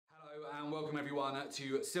Welcome everyone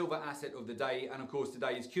to Silver Asset of the Day, and of course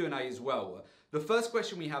today's Q&A as well. The first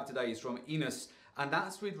question we have today is from Enos, and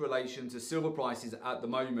that's with relation to silver prices at the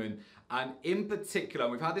moment, and in particular,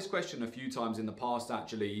 we've had this question a few times in the past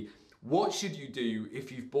actually. What should you do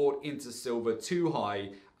if you've bought into silver too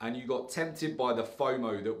high and you got tempted by the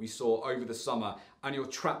FOMO that we saw over the summer and you're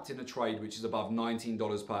trapped in a trade which is above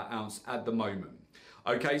 $19 per ounce at the moment?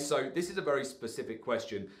 Okay, so this is a very specific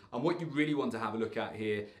question, and what you really want to have a look at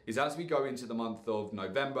here is as we go into the month of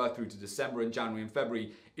November through to December and January and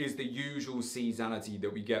February is the usual seasonality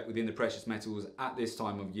that we get within the precious metals at this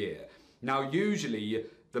time of year. Now, usually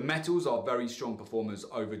the metals are very strong performers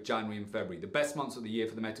over January and February. The best months of the year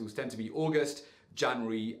for the metals tend to be August,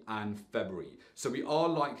 January and February. So we are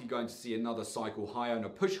likely going to see another cycle higher and a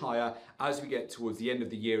push higher as we get towards the end of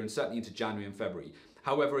the year and certainly into January and February.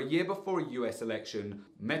 However, a year before a US election,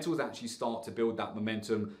 metals actually start to build that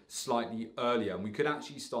momentum slightly earlier. And we could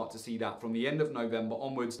actually start to see that from the end of November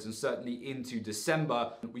onwards and certainly into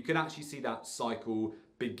December. We could actually see that cycle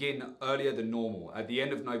begin earlier than normal at the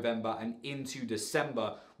end of November and into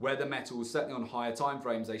December, where the metals, certainly on higher time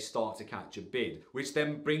frames, they start to catch a bid. Which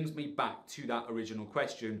then brings me back to that original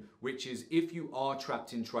question, which is if you are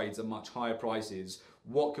trapped in trades at much higher prices,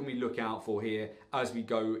 what can we look out for here as we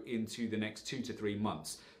go into the next 2 to 3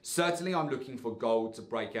 months? Certainly I'm looking for gold to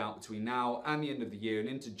break out between now and the end of the year and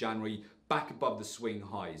into January, back above the swing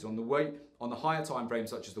highs. On the higher time frames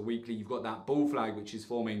such as the weekly, you've got that bull flag which is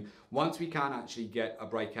forming. Once we can actually get a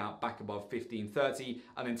breakout back above 1530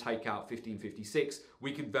 and then take out 1556,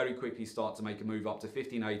 we can very quickly start to make a move up to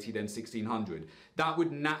 1580, then 1600. That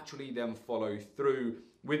would naturally then follow through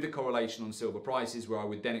with the correlation on silver prices, where I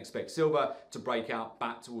would then expect silver to break out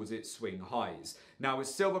back towards its swing highs. Now, with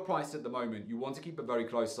silver price at the moment, you want to keep a very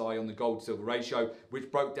close eye on the gold silver ratio,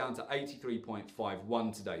 which broke down to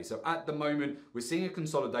 83.51 today. So at the moment, we're seeing a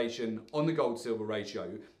consolidation on the gold silver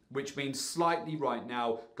ratio, which means slightly right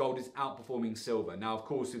now, gold is outperforming silver. Now, of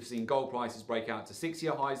course, we've seen gold prices break out to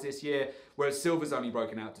 6-year highs this year, whereas silver's only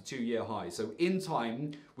broken out to 2-year highs. So in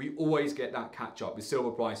time, we always get that catch up with silver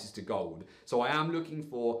prices to gold. So I am looking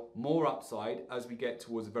for more upside as we get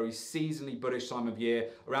towards a very seasonally bullish time of year,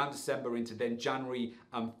 around December into then January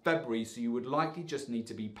and February. So you would likely just need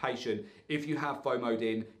to be patient if you have FOMO'd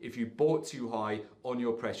in, if you bought too high on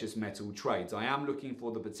your precious metal trades. I am looking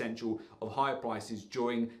for the potential of higher prices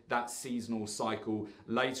during that seasonal cycle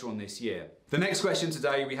later on this year. The next question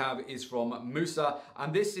today we have is from Musa,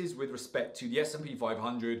 and this is with respect to the S&P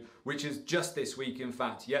 500, which is just this week, in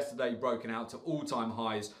fact, yesterday broken out to all-time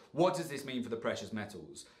highs. What does this mean for the precious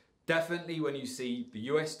metals? Definitely when you see the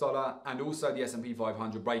US dollar and also the S&P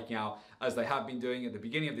 500 breaking out as they have been doing at the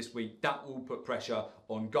beginning of this week, that will put pressure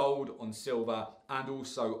on gold, on silver, and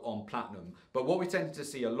also on platinum. But what we tended to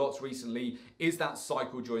see a lot recently is that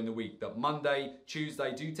cycle during the week, that Monday,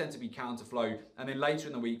 Tuesday do tend to be counterflow, and then later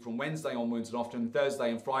in the week from Wednesday onwards and often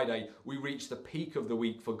Thursday and Friday, we reach the peak of the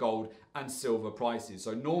week for gold and silver prices.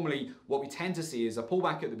 So normally what we tend to see is a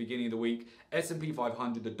pullback at the beginning of the week. S&P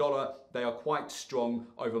 500, the dollar, they are quite strong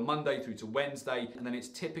over Monday through to Wednesday, and then it's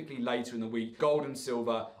typically later in the week, gold and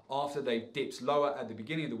silver, after they've dipped lower at the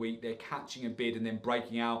beginning of the week, they're catching a bid and then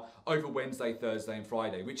breaking out over Wednesday, Thursday and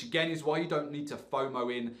Friday, which again is why you don't need to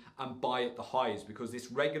FOMO in and buy at the highs, because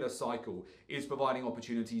this regular cycle is providing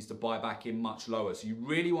opportunities to buy back in much lower. So you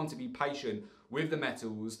really want to be patient with the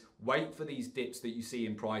metals, wait for these dips that you see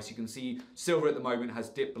in price. You can see silver at the moment has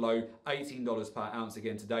dipped below $18 per ounce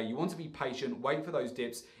again today. You want to be patient, wait for those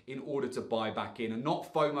dips in order to buy back in and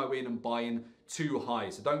not FOMO in and buy in too high.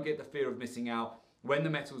 So don't get the fear of missing out. When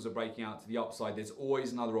the metals are breaking out to the upside, there's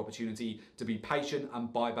always another opportunity to be patient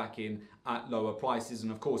and buy back in at lower prices.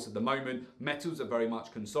 And of course, at the moment, metals are very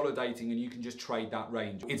much consolidating and you can just trade that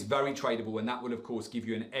range. It's very tradable, and that will of course give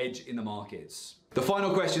you an edge in the markets. The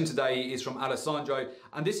final question today is from Alessandro,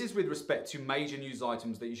 and this is with respect to major news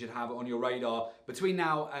items that you should have on your radar between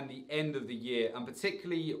now and the end of the year, and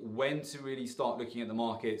particularly when to really start looking at the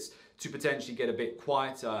markets to potentially get a bit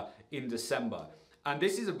quieter in December. And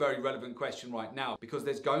this is a very relevant question right now because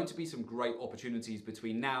there's going to be some great opportunities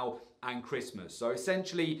between now and Christmas. So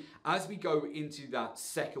essentially, as we go into that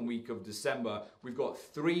second week of December, we've got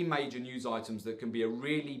 3 major news items that can be a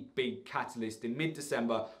really big catalyst in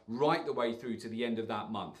mid-December, right the way through to the end of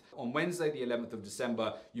that month. On Wednesday, the 11th of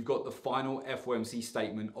December, you've got the final FOMC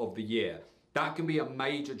statement of the year. That can be a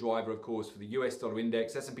major driver, of course, for the US dollar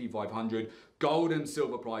index, S&P 500, gold and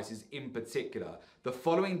silver prices in particular. The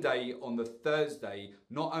following day, on the Thursday,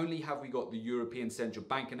 not only have we got the European Central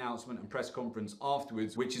Bank announcement and press conference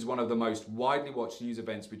afterwards, which is one of the most widely watched news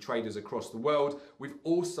events with traders across the world, we've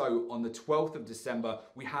also, on the 12th of December,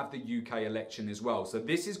 we have the UK election as well. So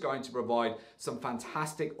this is going to provide some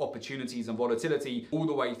fantastic opportunities and volatility all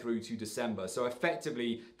the way through to December. So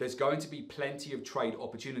effectively, there's going to be plenty of trade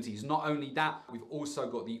opportunities. Not only that, we've also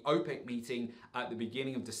got the OPEC meeting at the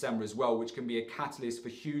beginning of December as well, which can be a catalyst for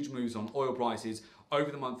huge moves on oil prices over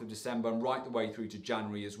the month of December and right the way through to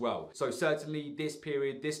January as well. So certainly this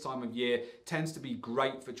period, this time of year, tends to be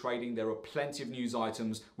great for trading. There are plenty of news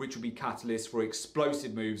items which will be catalysts for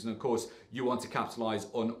explosive moves, and of course you want to capitalize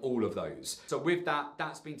on all of those. So with that,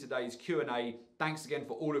 that's been today's Q&A. Thanks again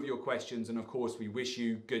for all of your questions, and of course we wish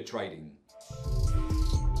you good trading.